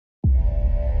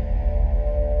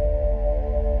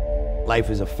Life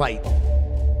is a fight.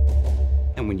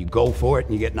 And when you go for it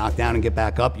and you get knocked down and get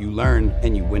back up, you learn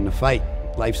and you win the fight.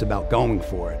 Life's about going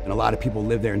for it. And a lot of people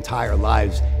live their entire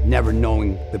lives never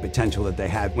knowing the potential that they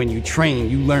have. When you train,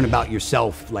 you learn about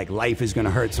yourself, like life is gonna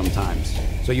hurt sometimes.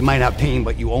 So you might have pain,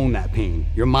 but you own that pain.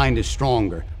 Your mind is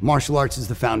stronger. Martial arts is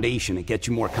the foundation. It gets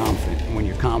you more confident. And when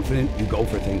you're confident, you go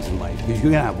for things in life. Because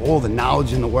you're gonna have all the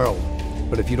knowledge in the world,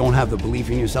 but if you don't have the belief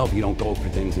in yourself, you don't go for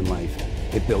things in life.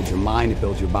 It builds your mind, it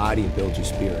builds your body, it builds your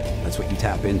spirit. That's what you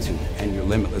tap into. And you're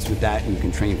limitless with that, and you can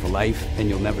train for life, and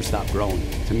you'll never stop growing.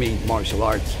 To me, martial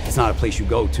arts, it's not a place you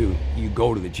go to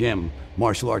the gym.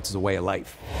 Martial arts is a way of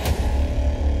life.